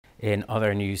In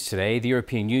other news today, the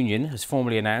European Union has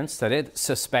formally announced that it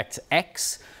suspects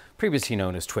X, previously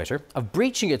known as Twitter, of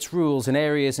breaching its rules in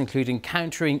areas including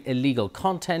countering illegal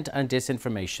content and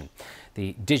disinformation.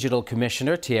 The Digital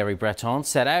Commissioner, Thierry Breton,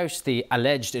 set out the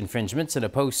alleged infringements in a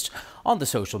post on the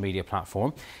social media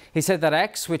platform. He said that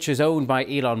X, which is owned by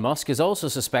Elon Musk, is also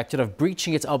suspected of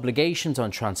breaching its obligations on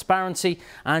transparency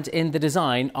and in the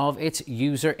design of its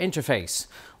user interface.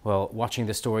 Well, watching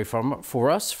the story for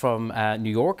us from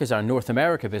New York is our North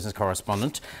America business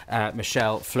correspondent,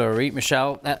 Michelle Fleury.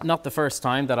 Michelle, not the first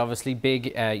time that obviously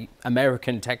big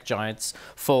American tech giants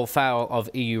fall foul of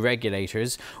EU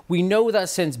regulators. We know that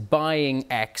since buying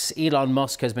X, Elon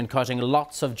Musk has been cutting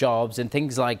lots of jobs in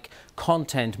things like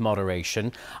content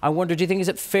moderation. I wonder, do you think, is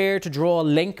it fair to draw a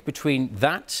link between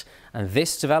that and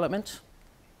this development?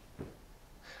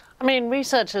 I mean,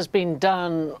 research has been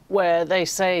done where they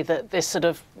say that this sort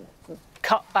of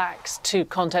cutbacks to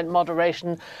content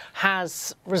moderation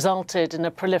has resulted in a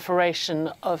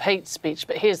proliferation of hate speech.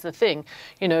 But here's the thing,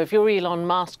 you know, if you're Elon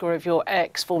Musk or if you're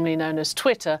X, formerly known as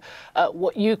Twitter,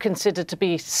 what you consider to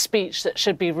be speech that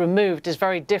should be removed is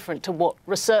very different to what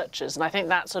researchers, and I think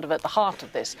that's sort of at the heart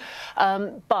of this.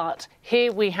 But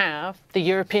here we have the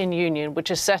European Union, which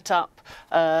has set up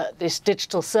this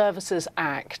Digital Services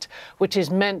Act, which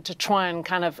is meant to try and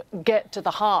kind of get to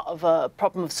the heart of a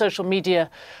problem of social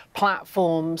media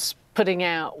platforms putting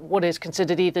out what is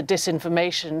considered either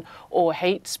disinformation or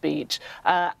hate speech.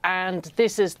 And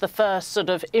this is the first sort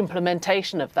of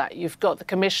implementation of that. You've got the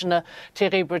Commissioner,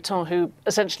 Thierry Breton, who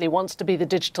essentially wants to be the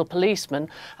digital policeman,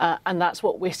 and that's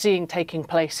what we're seeing taking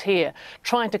place here,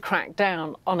 trying to crack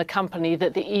down on a company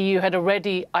that the EU had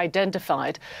already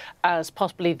identified as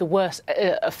possibly the worst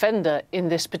offender in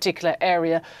this particular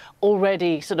area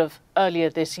already sort of earlier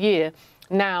this year.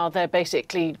 Now they're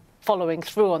basically following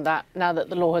through on that now that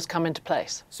the law has come into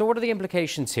place. So what are the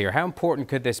implications here? How important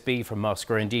could this be for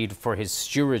Musk, or indeed for his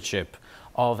stewardship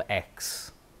of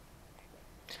X?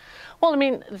 Well, I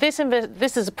mean, this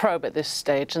is a probe at this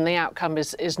stage, and the outcome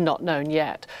is not known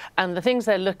yet. And the things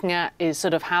they're looking at is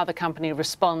sort of how the company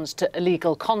responds to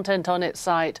illegal content on its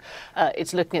site.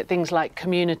 It's looking at things like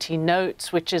community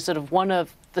notes, which is sort of one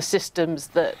of the systems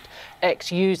that X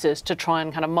uses to try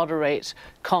and kind of moderate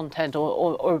content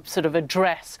or sort of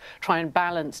try and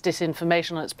balance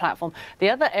disinformation on its platform. The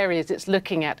other areas it's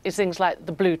looking at is things like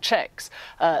the blue checks.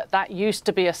 That used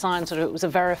to be a sign sort of it was a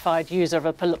verified user of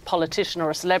a politician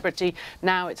or a celebrity.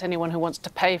 Now it's anyone who wants to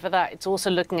pay for that. It's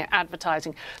also looking at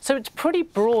advertising. So it's pretty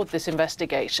broad, this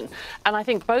investigation. And I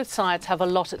think both sides have a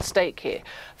lot at stake here.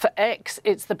 For X,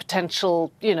 it's the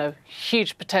potential, you know,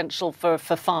 huge potential for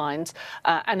fines.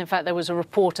 And in fact, there was a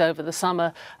report over the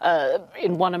summer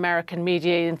in one American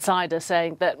media insider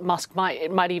saying that Musk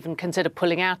might even consider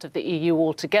pulling out of the EU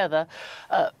altogether.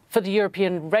 For the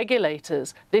European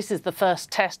regulators, this is the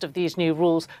first test of these new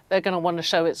rules. They're going to want to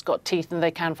show it's got teeth and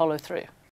they can follow through.